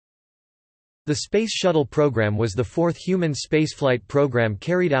The Space Shuttle program was the fourth human spaceflight program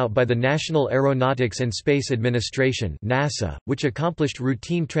carried out by the National Aeronautics and Space Administration (NASA), which accomplished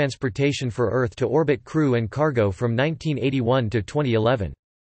routine transportation for Earth-to-orbit crew and cargo from 1981 to 2011.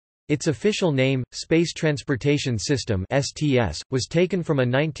 Its official name, Space Transportation System (STS), was taken from a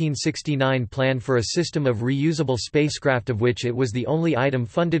 1969 plan for a system of reusable spacecraft of which it was the only item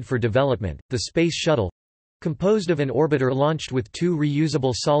funded for development, the Space Shuttle, composed of an orbiter launched with two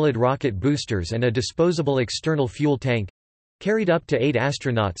reusable solid rocket boosters and a disposable external fuel tank, carried up to 8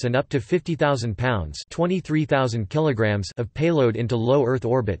 astronauts and up to 50,000 pounds (23,000 kilograms) of payload into low Earth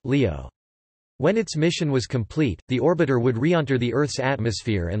orbit (LEO). When its mission was complete, the orbiter would re-enter the Earth's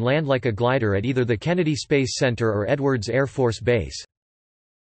atmosphere and land like a glider at either the Kennedy Space Center or Edwards Air Force Base.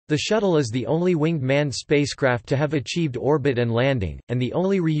 The Shuttle is the only winged manned spacecraft to have achieved orbit and landing, and the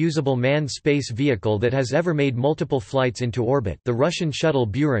only reusable manned space vehicle that has ever made multiple flights into orbit. The Russian shuttle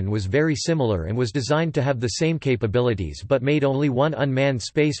Buran was very similar and was designed to have the same capabilities but made only one unmanned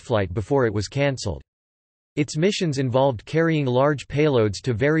spaceflight before it was cancelled. Its missions involved carrying large payloads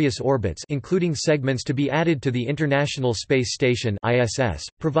to various orbits, including segments to be added to the International Space Station (ISS),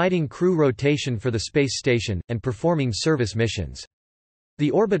 providing crew rotation for the space station, and performing service missions. The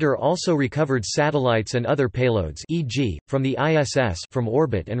orbiter also recovered satellites and other payloads, e.g., from the ISS, from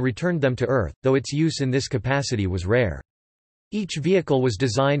orbit and returned them to Earth, though its use in this capacity was rare. Each vehicle was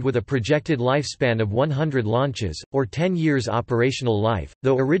designed with a projected lifespan of 100 launches, or 10 years operational life,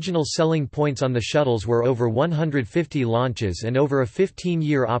 though original selling points on the shuttles were over 150 launches and over a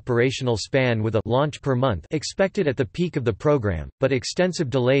 15-year operational span with a launch per month expected at the peak of the program, but extensive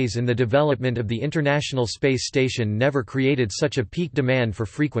delays in the development of the International Space Station never created such a peak demand for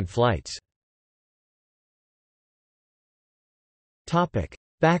frequent flights.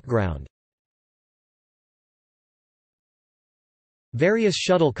 Background. Various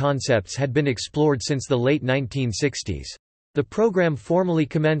shuttle concepts had been explored since the late 1960s. The program formally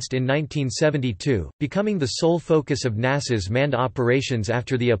commenced in 1972, becoming the sole focus of NASA's manned operations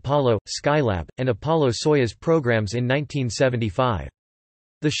after the Apollo, Skylab, and Apollo-Soyuz programs in 1975.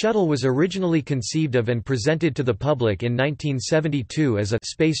 The shuttle was originally conceived of and presented to the public in 1972 as a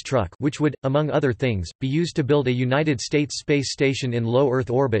space truck which would, among other things, be used to build a United States space station in low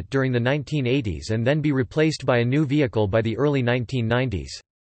Earth orbit during the 1980s and then be replaced by a new vehicle by the early 1990s.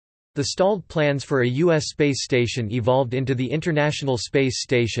 The stalled plans for a U.S. space station evolved into the International Space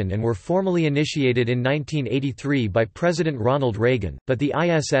Station and were formally initiated in 1983 by President Ronald Reagan, but the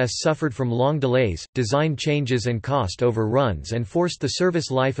ISS suffered from long delays, design changes and cost overruns and forced the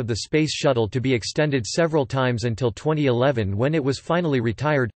service life of the Space Shuttle to be extended several times until 2011 when it was finally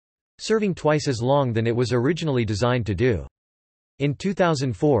retired—serving twice as long than it was originally designed to do. In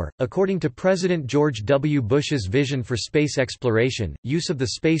 2004, according to President George W. Bush's vision for space exploration, use of the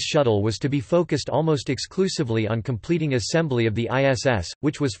Space Shuttle was to be focused almost exclusively on completing assembly of the ISS,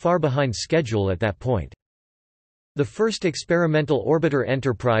 which was far behind schedule at that point. The first experimental orbiter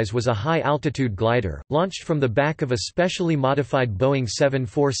Enterprise was a high-altitude glider, launched from the back of a specially modified Boeing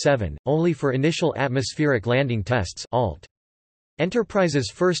 747, only for initial atmospheric landing tests (ALT).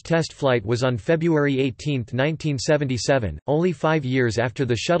 Enterprise's first test flight was on February 18, 1977, only 5 years after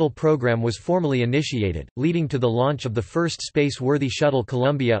the shuttle program was formally initiated, leading to the launch of the first space-worthy shuttle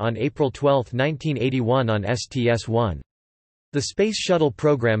Columbia on April 12, 1981 on STS-1. The Space Shuttle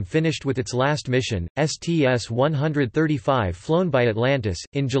program finished with its last mission, STS-135 flown by Atlantis,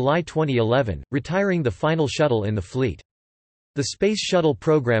 in July 2011, retiring the final shuttle in the fleet. The Space Shuttle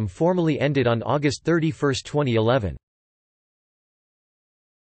program formally ended on August 31, 2011.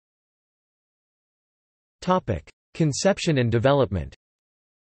 Conception and development.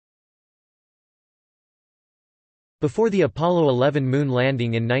 Before the Apollo 11 moon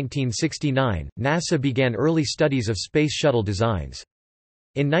landing in 1969, NASA began early studies of Space Shuttle designs.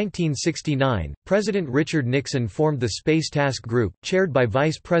 In 1969, President Richard Nixon formed the Space Task Group, chaired by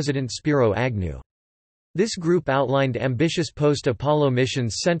Vice President Spiro Agnew. This group outlined ambitious post-Apollo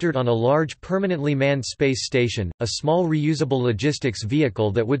missions centered on a large permanently manned space station, a small reusable logistics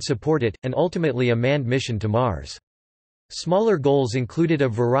vehicle that would support it, and ultimately a manned mission to Mars. Smaller goals included a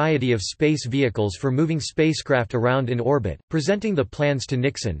variety of space vehicles for moving spacecraft around in orbit. Presenting the plans to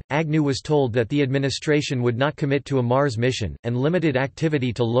Nixon, Agnew was told that the administration would not commit to a Mars mission, and limited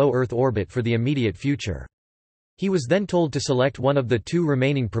activity to low Earth orbit for the immediate future. He was then told to select one of the two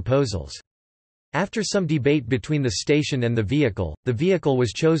remaining proposals. After some debate between the station and the vehicle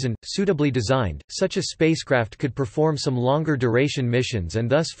was chosen, suitably designed. Such a spacecraft could perform some longer duration missions and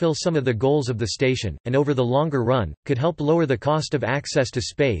thus fill some of the goals of the station, and over the longer run, could help lower the cost of access to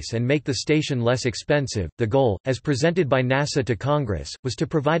space and make the station less expensive. The goal, as presented by NASA to Congress, was to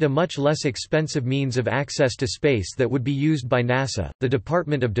provide a much less expensive means of access to space that would be used by NASA, the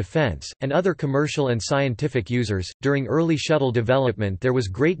Department of Defense, and other commercial and scientific users. During early shuttle development, there was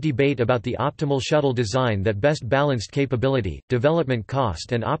great debate about the optimal shuttle design that best balanced capability, development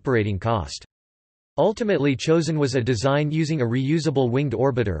cost and operating cost. Ultimately chosen was a design using a reusable winged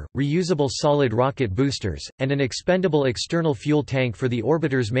orbiter, reusable solid rocket boosters, and an expendable external fuel tank for the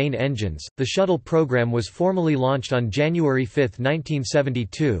orbiter's main engines. The shuttle program was formally launched on January 5,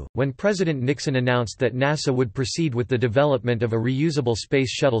 1972, when President Nixon announced that NASA would proceed with the development of a reusable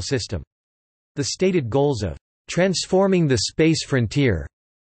space shuttle system. The stated goals of transforming the space frontier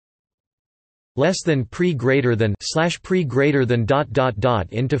greater than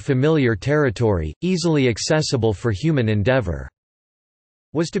into familiar territory, easily accessible for human endeavor,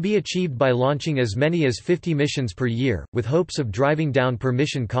 was to be achieved by launching as many as 50 missions per year, with hopes of driving down per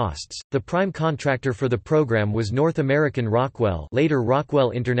mission costs. The prime contractor for the program was North American Rockwell, later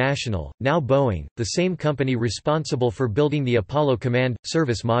Rockwell International, now Boeing, the same company responsible for building the Apollo Command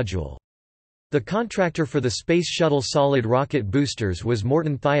Service Module. The contractor for the Space Shuttle solid rocket boosters was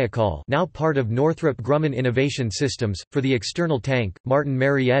Morton Thiokol, now part of Northrop Grumman Innovation Systems, for the external tank, Martin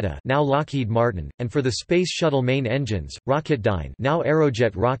Marietta, now Lockheed Martin, and for the Space Shuttle main engines, Rocketdyne, now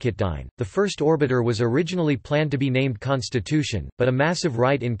Aerojet Rocketdyne. The first orbiter was originally planned to be named Constitution, but a massive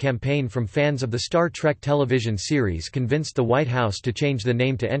write-in campaign from fans of the Star Trek television series convinced the White House to change the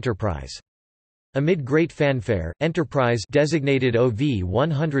name to Enterprise. Amid great fanfare, Enterprise, designated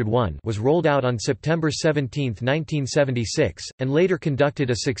OV-101, was rolled out on September 17, 1976, and later conducted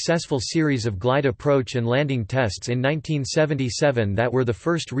a successful series of glide approach and landing tests in 1977 that were the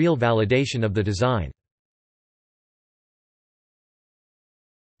first real validation of the design.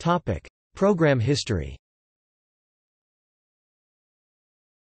 Topic: Program history.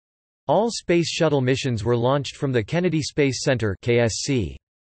 All Space Shuttle missions were launched from the Kennedy Space Center (KSC).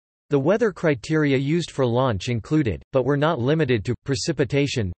 The weather criteria used for launch included, but were not limited to,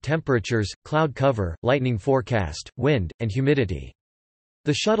 precipitation, temperatures, cloud cover, lightning forecast, wind, and humidity.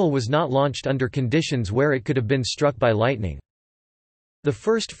 The shuttle was not launched under conditions where it could have been struck by lightning. The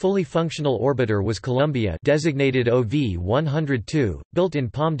first fully functional orbiter was Columbia, designated OV-102, built in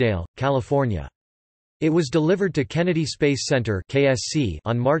Palmdale, California. It was delivered to Kennedy Space Center (KSC)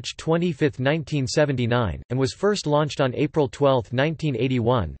 on March 25, 1979, and was first launched on April 12,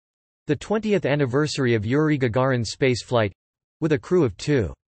 1981. The 20th anniversary of Yuri Gagarin's spaceflight, with a crew of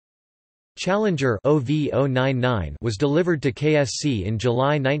 2. Challenger OV-099 was delivered to KSC in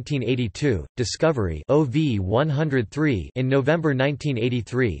July 1982, Discovery OV-103 in November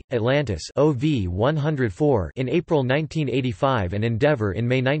 1983, Atlantis OV-104 in April 1985 and Endeavour in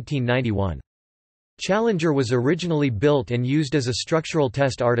May 1991. Challenger was originally built and used as a structural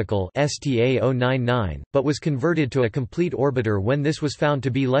test article STA-099, but was converted to a complete orbiter when this was found to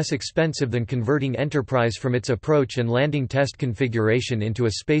be less expensive than converting Enterprise from its approach and landing test configuration into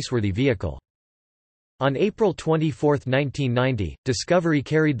a spaceworthy vehicle. On April 24, 1990, Discovery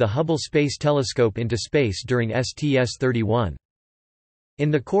carried the Hubble Space Telescope into space during STS-31. In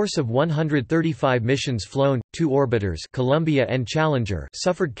the course of 135 missions flown, 2 orbiters, Columbia and Challenger,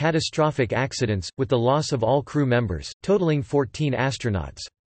 suffered catastrophic accidents, with the loss of all crew members, totaling 14 astronauts.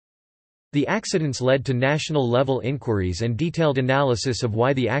 The accidents led to national-level inquiries and detailed analysis of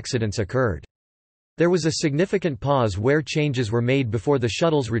why the accidents occurred. There was a significant pause where changes were made before the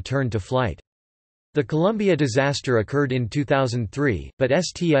shuttle's return to flight. The Columbia disaster occurred in 2003, but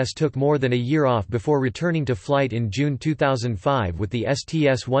STS took more than a year off before returning to flight in June 2005 with the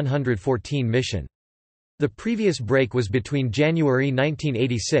STS-114 mission. The previous break was between January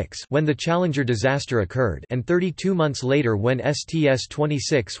 1986, when the Challenger disaster occurred, and 32 months later when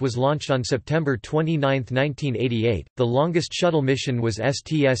STS-26 was launched on September 29, 1988. The longest shuttle mission was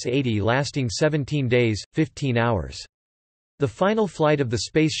STS-80, lasting 17 days, 15 hours. The final flight of the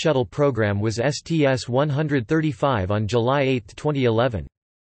Space Shuttle program was STS-135 on July 8, 2011.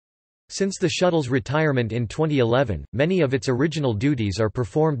 Since the shuttle's retirement in 2011, many of its original duties are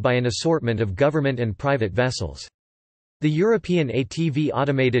performed by an assortment of government and private vessels. The European ATV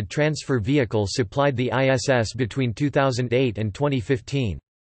automated transfer vehicle supplied the ISS between 2008 and 2015.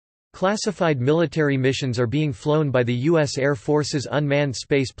 Classified military missions are being flown by the U.S. Air Force's unmanned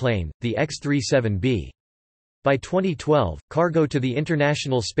space plane, the X-37B. By 2012, cargo to the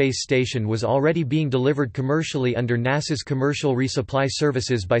International Space Station was already being delivered commercially under NASA's commercial resupply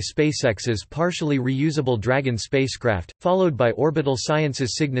services by SpaceX's partially reusable Dragon spacecraft, followed by Orbital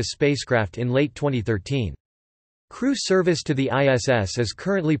Science's Cygnus spacecraft in late 2013. Crew service to the ISS is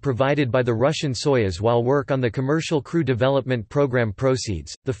currently provided by the Russian Soyuz while work on the Commercial Crew Development Program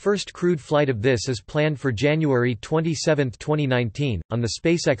proceeds. The first crewed flight of this is planned for January 27, 2019, on the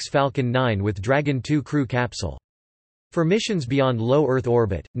SpaceX Falcon 9 with Dragon 2 crew capsule. For missions beyond low Earth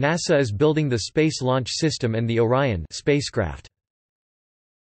orbit, NASA is building the Space Launch System and the Orion spacecraft.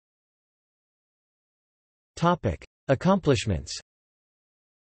 Topic: Accomplishments.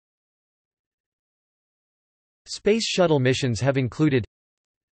 Space Shuttle missions have included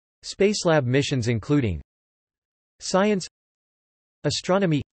Spacelab missions including Science,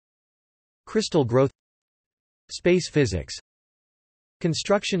 Astronomy, Crystal growth, Space physics,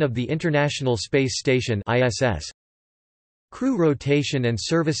 Construction of the International Space Station (ISS), Crew rotation and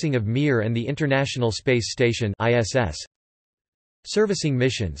servicing of Mir and the International Space Station (ISS), Servicing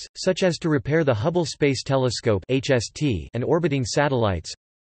missions, such as to repair the Hubble Space Telescope (HST) and orbiting satellites,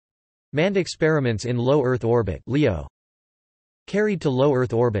 Manned experiments in low Earth orbit (LEO), Carried to low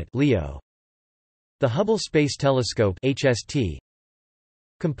Earth orbit (LEO), the Hubble Space Telescope (HST),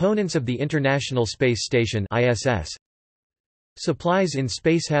 Components of the International Space Station (ISS), Supplies in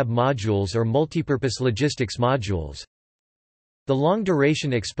Spacehab modules or multipurpose logistics modules, the Long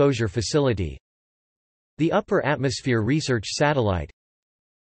Duration Exposure Facility, the Upper Atmosphere Research Satellite,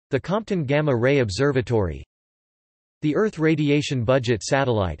 the Compton Gamma Ray Observatory, the Earth Radiation Budget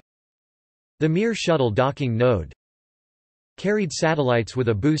Satellite, the Mir Shuttle docking node, carried satellites with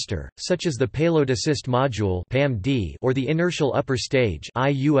a booster, such as the Payload Assist Module (PAMD) or the Inertial Upper Stage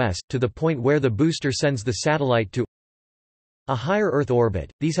 (IUS), to the point where the booster sends the satellite to a higher Earth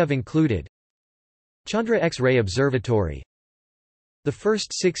orbit. These have included Chandra X-ray Observatory, the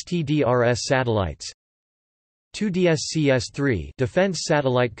first 6 TDRS satellites, 2 DSCS-3 Defense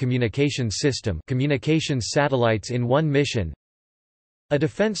Satellite Communications System communications satellites in one mission, a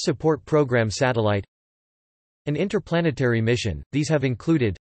Defense Support Program satellite, an interplanetary mission. These have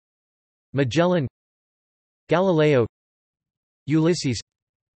included Magellan, Galileo, Ulysses.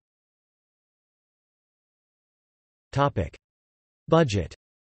 Topic: Budget.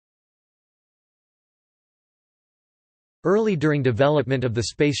 Early during development of the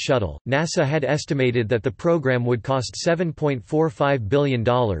Space Shuttle, NASA had estimated that the program would cost $7.45 billion,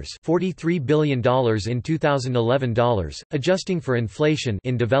 $43 billion in 2011 dollars, adjusting for inflation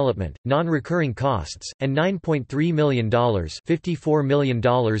in development, non-recurring costs, and $9.3 million, $54 million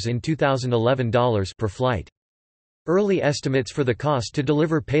in 2011 dollars per flight. Early estimates for the cost to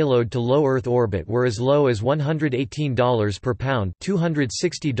deliver payload to low Earth orbit were as low as $118 per pound,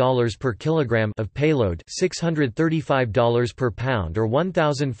 $260 per kilogram of payload, $635 per pound or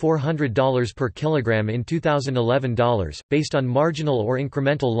 $1,400 per kilogram in 2011 dollars, based on marginal or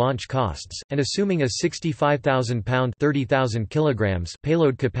incremental launch costs, and assuming a 65,000 pound (30,000 kilograms)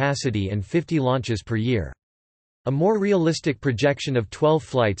 payload capacity and 50 launches per year. A more realistic projection of 12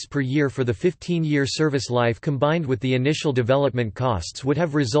 flights per year for the 15-year service life combined with the initial development costs would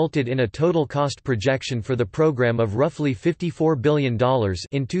have resulted in a total cost projection for the program of roughly $54 billion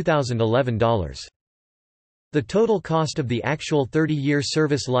in 2011 dollars. The total cost of the actual 30-year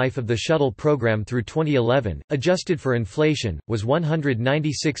service life of the Shuttle program through 2011, adjusted for inflation, was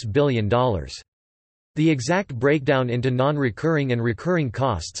 $196 billion. The exact breakdown into non-recurring and recurring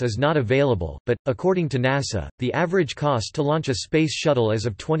costs is not available, but, according to NASA, the average cost to launch a Space Shuttle as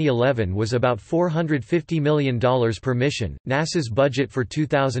of 2011 was about $450 million per mission. NASA's budget for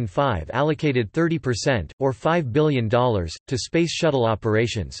 2005 allocated 30%, or $5 billion, to Space Shuttle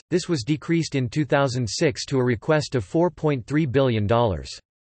operations. This was decreased in 2006 to a request of $4.3 billion.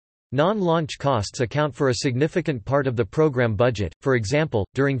 Non-launch costs account for a significant part of the program budget. For example,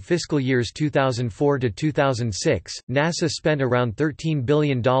 during fiscal years 2004 to 2006, NASA spent around $13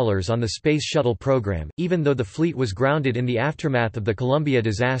 billion on the Space Shuttle program, even though the fleet was grounded in the aftermath of the Columbia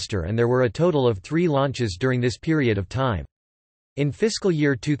disaster and there were a total of 3 launches during this period of time. In fiscal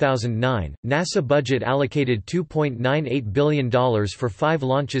year 2009, NASA budget allocated $2.98 billion for 5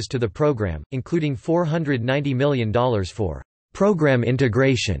 launches to the program, including $490 million for program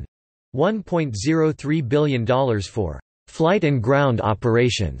integration, $1.03 billion for flight and ground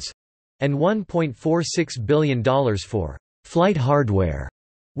operations, and $1.46 billion for flight hardware,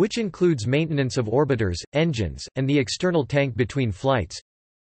 which includes maintenance of orbiters, engines, and the external tank between flights.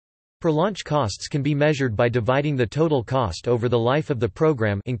 Per-launch costs can be measured by dividing the total cost over the life of the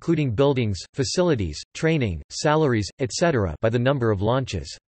program, including buildings, facilities, training, salaries, etc., by the number of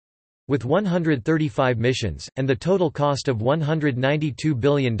launches. With 135 missions, and the total cost of $192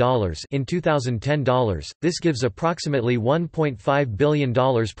 billion in 2010 dollars, this gives approximately $1.5 billion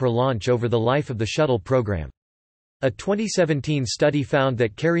per launch over the life of the shuttle program. A 2017 study found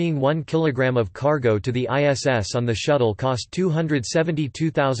that carrying 1 kilogram of cargo to the ISS on the shuttle cost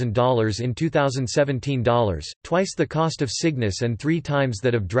 $272,000 in 2017 dollars, twice the cost of Cygnus and 3 times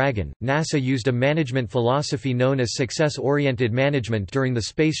that of Dragon. NASA used a management philosophy known as success-oriented management during the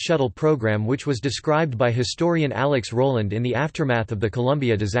Space Shuttle program, which was described by historian Alex Rowland in the aftermath of the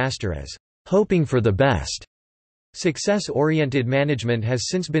Columbia disaster as hoping for the best. Success-oriented management has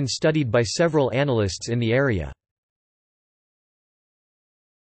since been studied by several analysts in the area.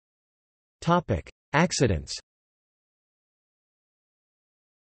 Accidents.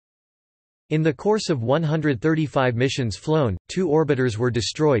 In the course of 135 missions flown, 2 orbiters were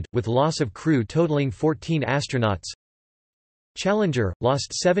destroyed, with loss of crew totaling 14 astronauts. Challenger,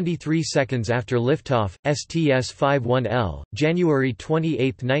 lost 73 seconds after liftoff, STS-51L, January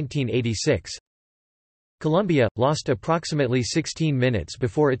 28, 1986. Columbia, lost approximately 16 minutes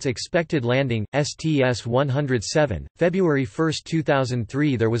before its expected landing, STS-107, February 1,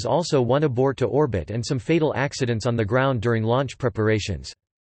 2003. There was also 1 abort to orbit and some fatal accidents on the ground during launch preparations.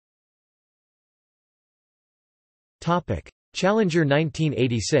 Challenger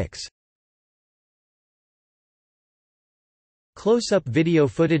 1986. Close-up video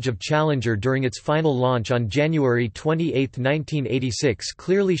footage of Challenger during its final launch on January 28, 1986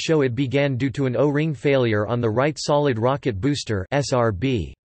 clearly show it began due to an O-ring failure on the right solid rocket booster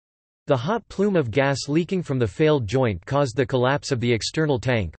 (SRB). The hot plume of gas leaking from the failed joint caused the collapse of the external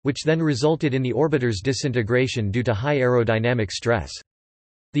tank, which then resulted in the orbiter's disintegration due to high aerodynamic stress.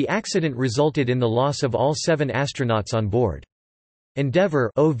 The accident resulted in the loss of all 7 astronauts on board. Endeavour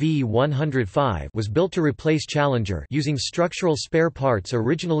OV-105 was built to replace Challenger using structural spare parts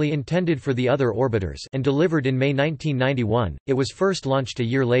originally intended for the other orbiters and delivered in May 1991. It was first launched a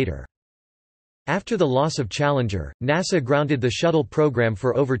year later. After the loss of Challenger, NASA grounded the shuttle program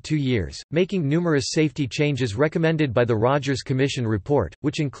for over 2 years, making numerous safety changes recommended by the Rogers Commission report,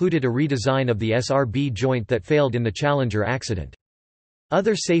 which included a redesign of the SRB joint that failed in the Challenger accident.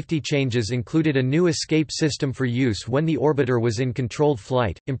 Other safety changes included a new escape system for use when the orbiter was in controlled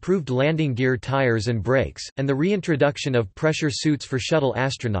flight, improved landing gear, tires and brakes, and the reintroduction of pressure suits for shuttle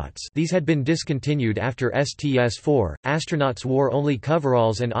astronauts. These had been discontinued after STS-4. Astronauts wore only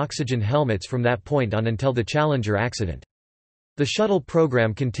coveralls and oxygen helmets from that point on until the Challenger accident. The shuttle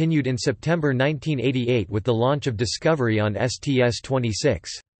program continued in September 1988 with the launch of Discovery on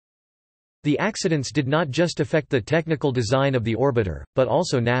STS-26. The accidents did not just affect the technical design of the orbiter, but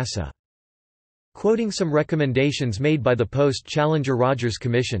also NASA. Quoting some recommendations made by the post-Challenger Rogers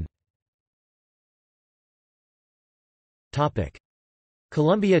Commission.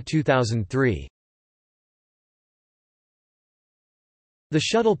 Columbia 2003. The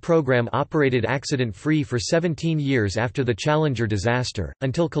shuttle program operated accident-free for 17 years after the Challenger disaster,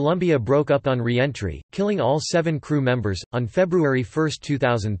 until Columbia broke up on re-entry, killing all 7 crew members, on February 1,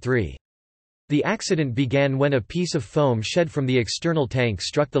 2003. The accident began when a piece of foam shed from the external tank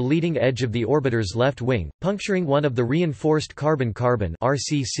struck the leading edge of the orbiter's left wing, puncturing one of the reinforced carbon-carbon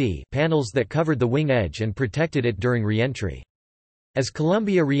 (RCC) panels that covered the wing edge and protected it during re-entry. As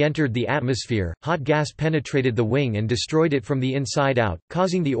Columbia re-entered the atmosphere, hot gas penetrated the wing and destroyed it from the inside out,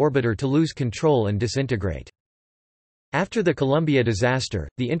 causing the orbiter to lose control and disintegrate. After the Columbia disaster,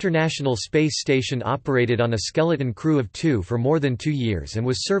 the International Space Station operated on a skeleton crew of 2 for more than 2 years and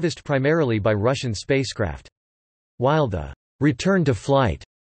was serviced primarily by Russian spacecraft. While the return to flight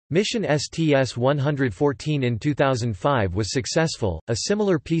mission STS-114 in 2005 was successful, a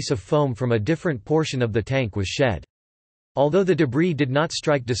similar piece of foam from a different portion of the tank was shed. Although the debris did not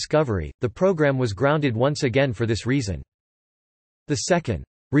strike Discovery, the program was grounded once again for this reason. The second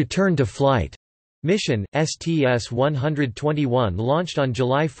return to flight mission, STS-121, launched on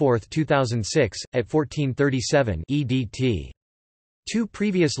July 4, 2006, at 14:37 EDT. 2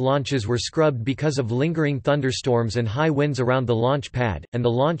 previous launches were scrubbed because of lingering thunderstorms and high winds around the launch pad, and the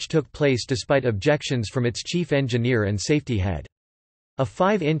launch took place despite objections from its chief engineer and safety head. A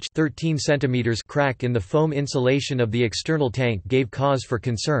 5-inch (13 centimeters) crack in the foam insulation of the external tank gave cause for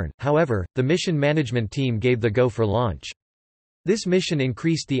concern, however, the mission management team gave the go for launch. This mission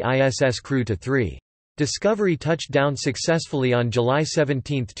increased the ISS crew to 3. Discovery touched down successfully on July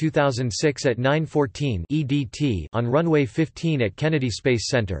 17, 2006 at 9:14 EDT on runway 15 at Kennedy Space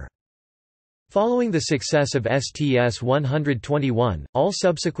Center. Following the success of STS-121, all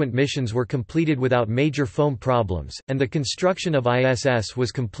subsequent missions were completed without major foam problems, and the construction of ISS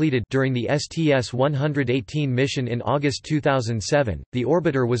was completed during the STS-118 mission in August 2007. The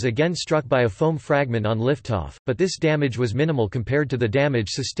orbiter was again struck by a foam fragment on liftoff, but this damage was minimal compared to the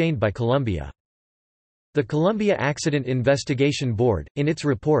damage sustained by Columbia. The Columbia Accident Investigation Board, in its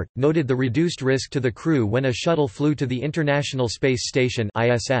report, noted the reduced risk to the crew when a shuttle flew to the International Space Station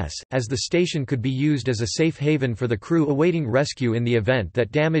 (ISS), as the station could be used as a safe haven for the crew awaiting rescue in the event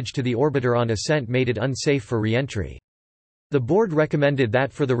that damage to the orbiter on ascent made it unsafe for re-entry. The board recommended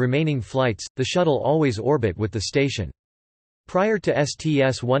that for the remaining flights, the shuttle always orbit with the station. Prior to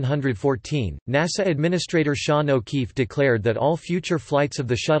STS-114, NASA Administrator Sean O'Keefe declared that all future flights of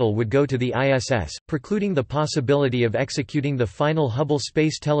the shuttle would go to the ISS, precluding the possibility of executing the final Hubble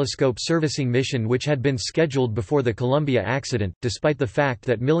Space Telescope servicing mission which had been scheduled before the Columbia accident, despite the fact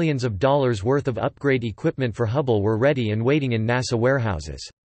that millions of dollars worth of upgrade equipment for Hubble were ready and waiting in NASA warehouses.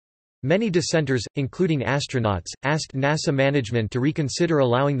 Many dissenters, including astronauts, asked NASA management to reconsider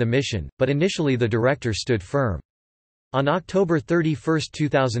allowing the mission, but initially the director stood firm. On October 31,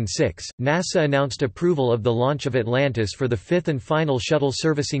 2006, NASA announced approval of the launch of Atlantis for the fifth and final shuttle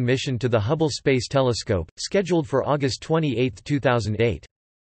servicing mission to the Hubble Space Telescope, scheduled for August 28, 2008.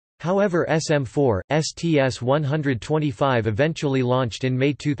 However, SM-4, STS-125 eventually launched in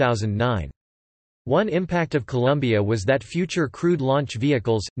May 2009. One impact of Columbia was that future crewed launch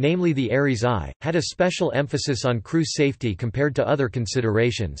vehicles, namely the Ares I, had a special emphasis on crew safety compared to other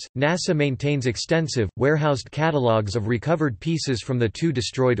considerations. NASA maintains extensive, warehoused catalogs of recovered pieces from the two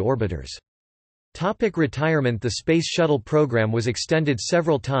destroyed orbiters. Retirement. The Space Shuttle program was extended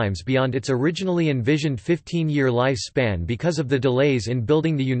several times beyond its originally envisioned 15-year lifespan because of the delays in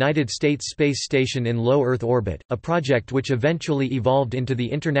building the United States Space Station in low Earth orbit, a project which eventually evolved into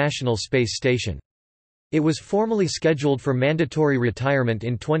the International Space Station. It was formally scheduled for mandatory retirement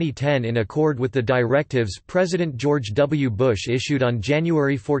in 2010 in accord with the directives President George W. Bush issued on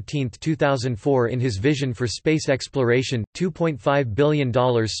January 14, 2004 in his Vision for Space Exploration, $2.5 billion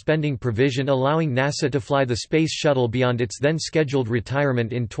spending provision allowing NASA to fly the Space Shuttle beyond its then scheduled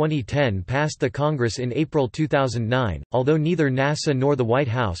retirement in 2010 passed the Congress in April 2009. Although neither NASA nor the White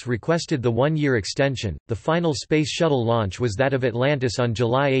House requested the one-year extension, the final Space Shuttle launch was that of Atlantis on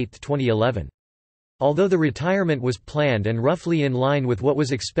July 8, 2011. Although the retirement was planned and roughly in line with what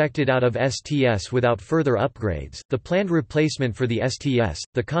was expected out of STS without further upgrades, the planned replacement for the STS,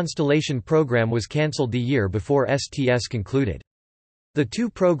 the Constellation program, was cancelled the year before STS concluded. The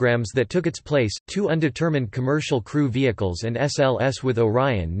two programs that took its place, two undetermined commercial crew vehicles and SLS with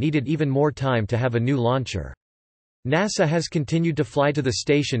Orion, needed even more time to have a new launcher. NASA has continued to fly to the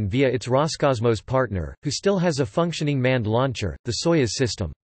station via its Roscosmos partner, who still has a functioning manned launcher, the Soyuz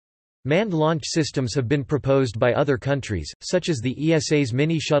system. Manned launch systems have been proposed by other countries, such as the ESA's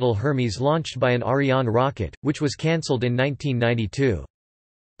mini-shuttle Hermes launched by an Ariane rocket, which was cancelled in 1992.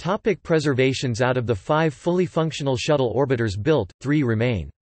 Preservations. Out of the 5 fully functional shuttle orbiters built, 3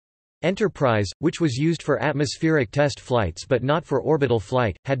 remain. Enterprise, which was used for atmospheric test flights but not for orbital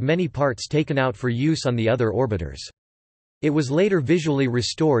flight, had many parts taken out for use on the other orbiters. It was later visually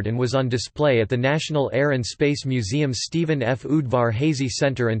restored and was on display at the National Air and Space Museum's Stephen F. Udvar-Hazy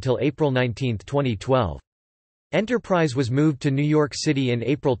Center until April 19, 2012. Enterprise was moved to New York City in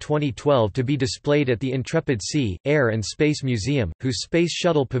April 2012 to be displayed at the Intrepid Sea, Air and Space Museum, whose Space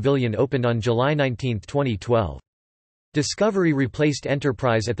Shuttle Pavilion opened on July 19, 2012. Discovery replaced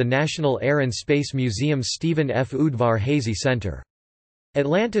Enterprise at the National Air and Space Museum's Stephen F. Udvar-Hazy Center.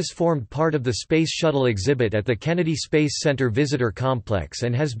 Atlantis formed part of the Space Shuttle exhibit at the Kennedy Space Center Visitor Complex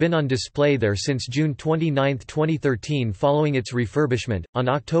and has been on display there since June 29, 2013 following its refurbishment. On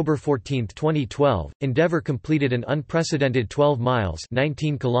October 14, 2012, Endeavour completed an unprecedented 12 miles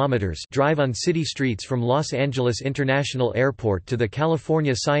 (19 kilometers) drive on city streets from Los Angeles International Airport to the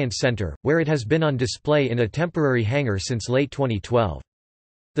California Science Center, where it has been on display in a temporary hangar since late 2012.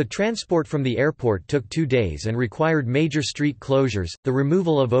 The transport from the airport took 2 days and required major street closures, the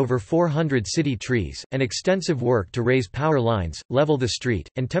removal of over 400 city trees, and extensive work to raise power lines, level the street,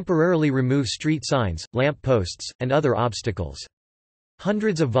 and temporarily remove street signs, lamp posts, and other obstacles.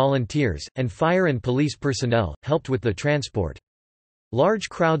 Hundreds of volunteers, and fire and police personnel, helped with the transport. Large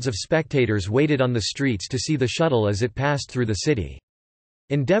crowds of spectators waited on the streets to see the shuttle as it passed through the city.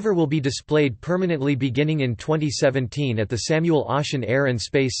 Endeavour will be displayed permanently beginning in 2017 at the Samuel Oschin Air and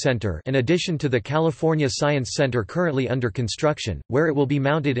Space Center, in addition to the California Science Center currently under construction, where it will be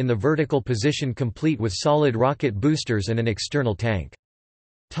mounted in the vertical position complete with solid rocket boosters and an external tank.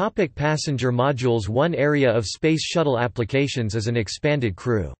 Passenger modules. One area of Space Shuttle applications is an expanded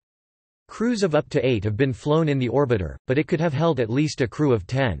crew. Crews of up to 8 have been flown in the orbiter, but it could have held at least a crew of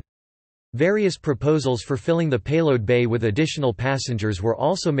 10. Various proposals for filling the payload bay with additional passengers were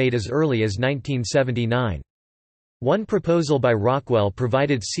also made as early as 1979. One proposal by Rockwell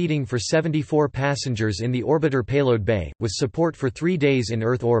provided seating for 74 passengers in the orbiter payload bay, with support for 3 days in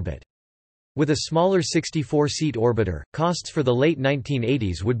Earth orbit. With a smaller 64-seat orbiter, costs for the late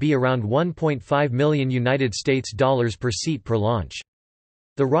 1980s would be around $1.5 million per seat per launch.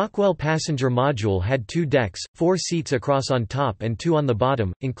 The Rockwell passenger module had 2 decks, 4 seats across on top and 2 on the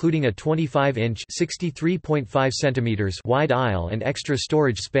bottom, including a 25-inch (63.5 cm) wide aisle and extra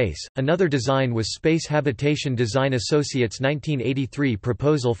storage space. Another design was Space Habitation Design Associates' 1983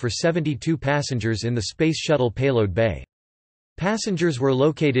 proposal for 72 passengers in the Space Shuttle payload bay. Passengers were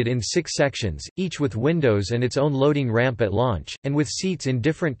located in 6 sections, each with windows and its own loading ramp at launch, and with seats in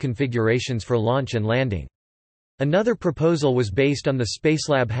different configurations for launch and landing. Another proposal was based on the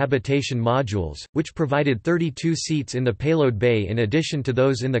Spacelab habitation modules, which provided 32 seats in the payload bay in addition to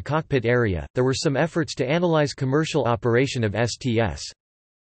those in the cockpit area. There were some efforts to analyze commercial operation of STS.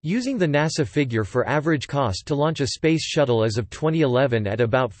 Using the NASA figure for average cost to launch a space shuttle as of 2011 at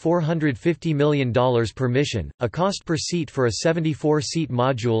about $450 million per mission, a cost per seat for a 74-seat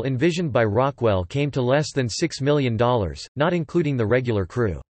module envisioned by Rockwell came to less than $6 million, not including the regular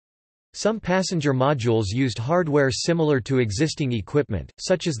crew. Some passenger modules used hardware similar to existing equipment,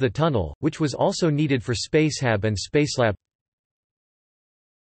 such as the tunnel, which was also needed for Spacehab and Spacelab.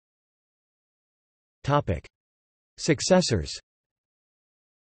 Successors.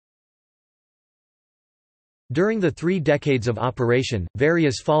 During the 3 decades of operation,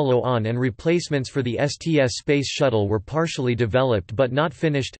 various follow-on and replacements for the STS Space Shuttle were partially developed but not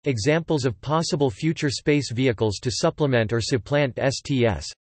finished. Examples of possible future space vehicles to supplement or supplant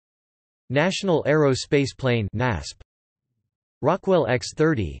STS: National Aerospace Plane (NASP), Rockwell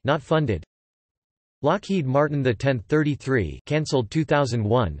X-30 not funded, Lockheed Martin the 10-33 cancelled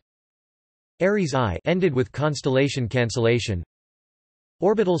 2001, Ares I ended with Constellation cancellation.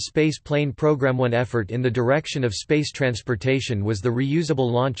 Orbital Space Plane Program. One effort in the direction of space transportation was the Reusable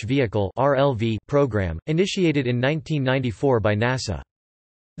Launch Vehicle (RLV) program, initiated in 1994 by NASA.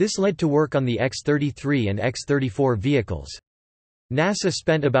 This led to work on the X-33 and X-34 vehicles. NASA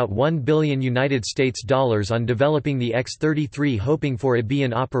spent about $1 billion on developing the X-33, hoping for it be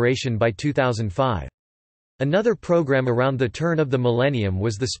in operation by 2005. Another program around the turn of the millennium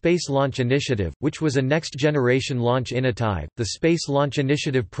was the Space Launch Initiative, which was a next-generation launch initiative. The Space Launch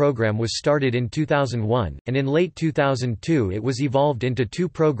Initiative program was started in 2001, and in late 2002 it was evolved into 2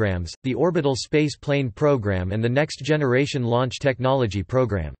 programs, the Orbital Space Plane Program and the Next Generation Launch Technology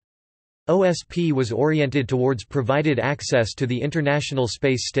Program. OSP was oriented towards provided access to the International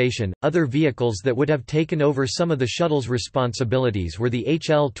Space Station. Other vehicles that would have taken over some of the shuttle's responsibilities were the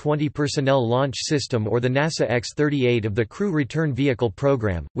HL-20 Personnel Launch System or the NASA X-38 of the Crew Return Vehicle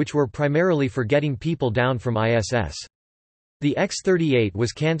program, which were primarily for getting people down from ISS. The X-38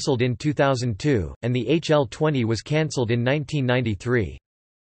 was cancelled in 2002, and the HL-20 was cancelled in 1993.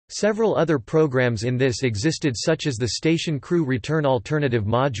 Several other programs in this existed, such as the Station Crew Return Alternative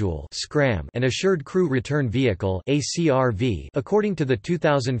Module and Assured Crew Return Vehicle. According to the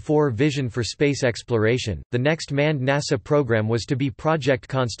 2004 Vision for Space Exploration, the next manned NASA program was to be Project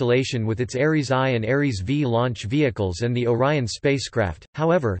Constellation with its Ares I and Ares V launch vehicles and the Orion spacecraft.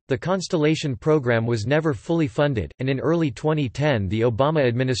 However, the Constellation program was never fully funded, and in early 2010 the Obama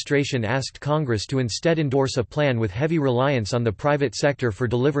administration asked Congress to instead endorse a plan with heavy reliance on the private sector for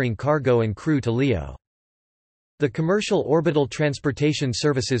delivering cargo and crew to LEO. The Commercial Orbital Transportation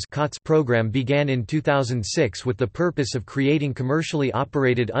Services program began in 2006 with the purpose of creating commercially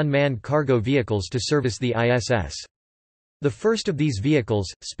operated unmanned cargo vehicles to service the ISS. The first of these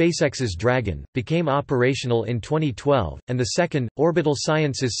vehicles, SpaceX's Dragon, became operational in 2012, and the second, Orbital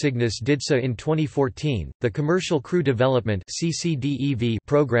Sciences' Cygnus, did so in 2014. The Commercial Crew Development (CCDEV)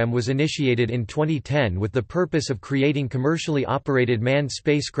 program was initiated in 2010 with the purpose of creating commercially operated manned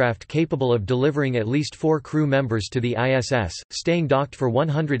spacecraft capable of delivering at least 4 crew members to the ISS, staying docked for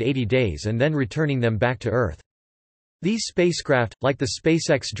 180 days and then returning them back to Earth. These spacecraft, like the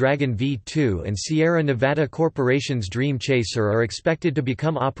SpaceX Dragon V2 and Sierra Nevada Corporation's Dream Chaser, are expected to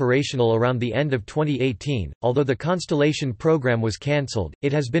become operational around the end of 2018. Although the Constellation program was cancelled,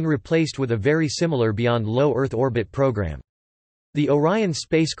 it has been replaced with a very similar Beyond Low Earth Orbit program. The Orion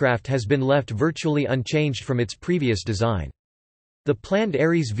spacecraft has been left virtually unchanged from its previous design. The planned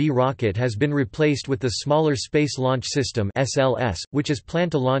Ares V rocket has been replaced with the smaller Space Launch System (SLS), which is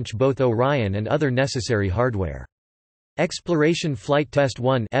planned to launch both Orion and other necessary hardware. Exploration Flight Test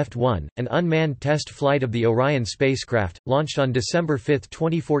 1 (EFT-1), an unmanned test flight of the Orion spacecraft, launched on December 5,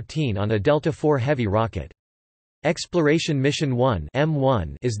 2014 on a Delta IV Heavy rocket. Exploration Mission 1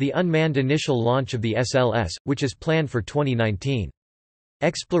 (M1) is the unmanned initial launch of the SLS, which is planned for 2019.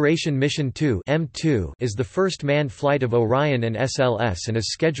 Exploration Mission 2 (M2) is the first manned flight of Orion and SLS and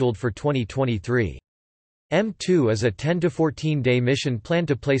is scheduled for 2023. M2 is a 10 to 14-day mission planned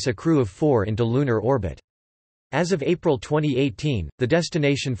to place a crew of 4 into lunar orbit. As of April 2018, the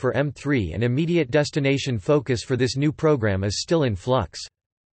destination for M3 and immediate destination focus for this new program is still in flux.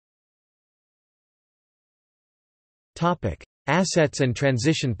 Topic: Assets and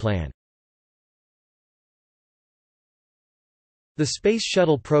transition plan. The Space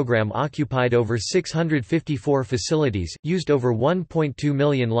Shuttle program occupied over 654 facilities, used over 1.2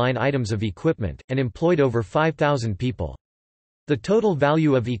 million line items of equipment, and employed over 5,000 people. The total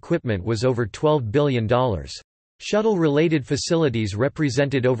value of equipment was over $12 billion. Shuttle-related facilities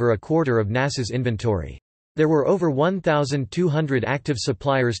represented over a quarter of NASA's inventory. There were over 1,200 active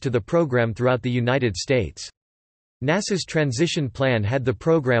suppliers to the program throughout the United States. NASA's transition plan had the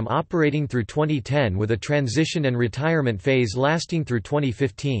program operating through 2010 with a transition and retirement phase lasting through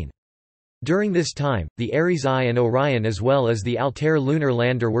 2015. During this time, the Ares I and Orion as well as the Altair lunar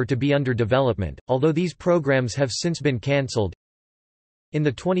lander were to be under development, although these programs have since been cancelled. In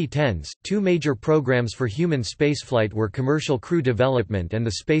the 2010s, two major programs for human spaceflight were commercial crew development and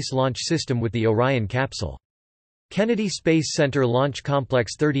the Space Launch System with the Orion capsule. Kennedy Space Center Launch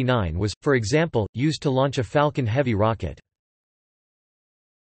Complex 39 was, for example, used to launch a Falcon Heavy rocket.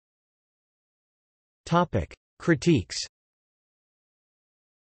 Critiques.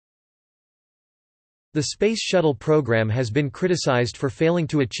 The Space Shuttle program has been criticized for failing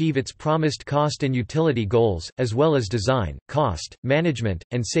to achieve its promised cost and utility goals, as well as design, cost, management,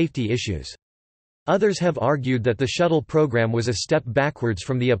 and safety issues. Others have argued that the Shuttle program was a step backwards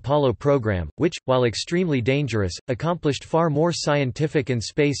from the Apollo program, which, while extremely dangerous, accomplished far more scientific and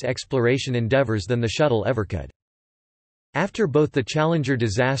space exploration endeavors than the Shuttle ever could. After both the Challenger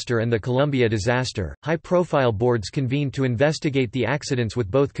disaster and the Columbia disaster, high-profile boards convened to investigate the accidents,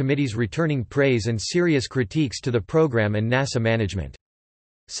 with both committees returning praise and serious critiques to the program and NASA management.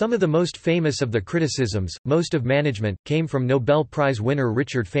 Some of the most famous of the criticisms, most of management, came from Nobel Prize winner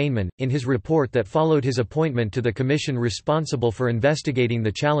Richard Feynman, in his report that followed his appointment to the commission responsible for investigating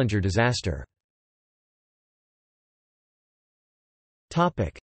the Challenger disaster.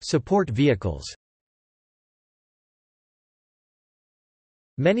 Support vehicles.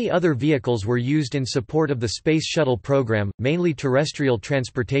 Many other vehicles were used in support of the Space Shuttle program, mainly terrestrial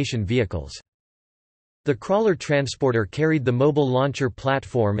transportation vehicles. The Crawler Transporter carried the Mobile Launcher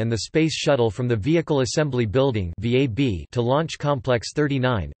Platform and the Space Shuttle from the Vehicle Assembly Building (VAB) to Launch Complex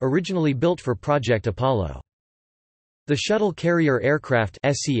 39, originally built for Project Apollo. The Shuttle Carrier Aircraft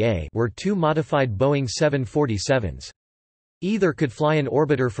 (SCA) were two modified Boeing 747s. Either could fly an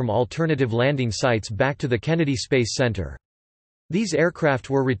orbiter from alternative landing sites back to the Kennedy Space Center. These aircraft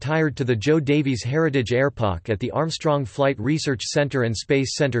were retired to the Joe Davies Heritage Airpark at the Armstrong Flight Research Center and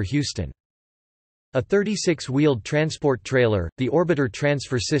Space Center Houston. A 36-wheeled transport trailer, the Orbiter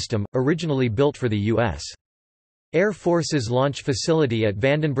Transfer System, originally built for the U.S. Air Force's launch facility at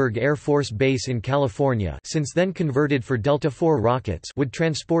Vandenberg Air Force Base in California, since then converted for Delta IV rockets, would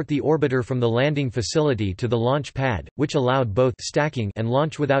transport the orbiter from the landing facility to the launch pad, which allowed both stacking and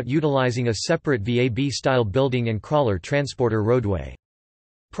launch without utilizing a separate VAB-style building and crawler transporter roadway.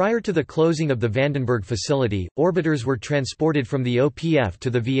 Prior to the closing of the Vandenberg facility, orbiters were transported from the OPF to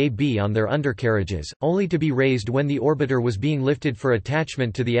the VAB on their undercarriages, only to be raised when the orbiter was being lifted for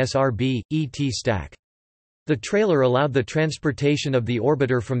attachment to the SRB-ET stack. The trailer allowed the transportation of the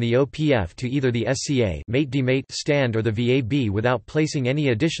orbiter from the OPF to either the SCA mate-demate stand or the VAB without placing any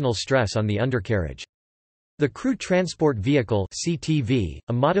additional stress on the undercarriage. The Crew Transport Vehicle (CTV),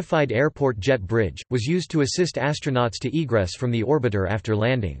 a modified airport jet bridge, was used to assist astronauts to egress from the orbiter after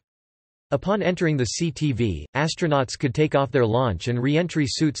landing. Upon entering the CTV, astronauts could take off their launch and re-entry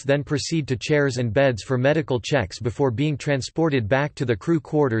suits, then proceed to chairs and beds for medical checks before being transported back to the crew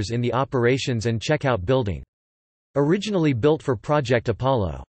quarters in the operations and checkout building. Originally built for Project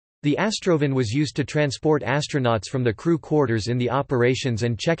Apollo. The Astrovan was used to transport astronauts from the crew quarters in the operations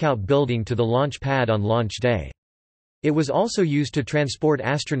and checkout building to the launch pad on launch day. It was also used to transport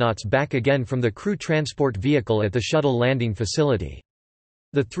astronauts back again from the crew transport vehicle at the shuttle landing facility.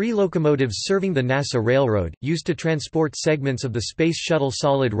 The three locomotives serving the NASA Railroad, used to transport segments of the Space Shuttle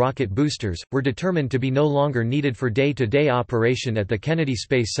solid rocket boosters, were determined to be no longer needed for day-to-day operation at the Kennedy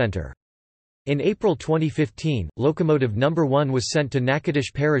Space Center. In April 2015, locomotive No. 1 was sent to Natchitoches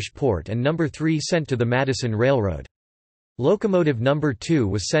Parish Port and No. 3 sent to the Madison Railroad. Locomotive No. 2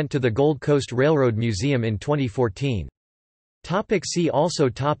 was sent to the Gold Coast Railroad Museum in 2014. See also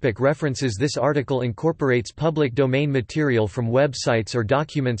References. This article incorporates public domain material from websites or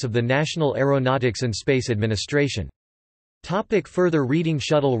documents of the National Aeronautics and Space Administration. Further reading.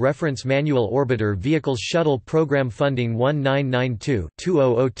 Shuttle Reference Manual. Orbiter Vehicles. Shuttle Program Funding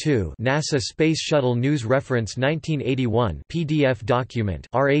 1992-2002 NASA Space Shuttle News Reference 1981 PDF document.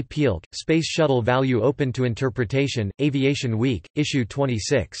 R. A. Pielk, Space Shuttle Value Open to Interpretation, Aviation Week, Issue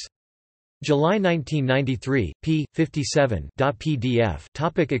 26. July 1993, p. 57. PDF.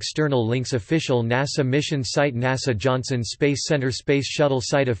 External links. Official NASA mission site. NASA Johnson Space Center. Space Shuttle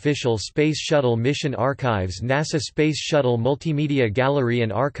site. Official Space Shuttle mission archives. NASA Space Shuttle Multimedia Gallery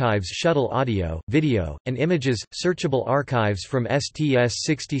and Archives. Shuttle audio, video, and images. Searchable archives from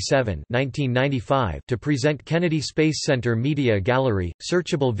STS-67 1995 to present. Kennedy Space Center Media Gallery.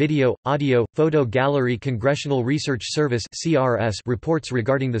 Searchable video, audio, photo gallery. Congressional Research Service (CRS) reports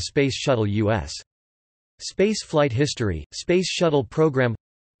regarding the Space Shuttle U.S. Space flight history, Space Shuttle program.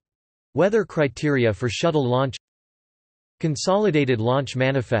 Weather criteria for shuttle launch. Consolidated Launch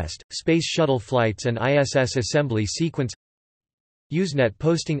Manifest, Space Shuttle flights and ISS assembly sequence. Usenet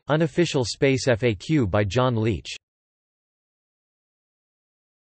posting, unofficial Space FAQ by John Leach.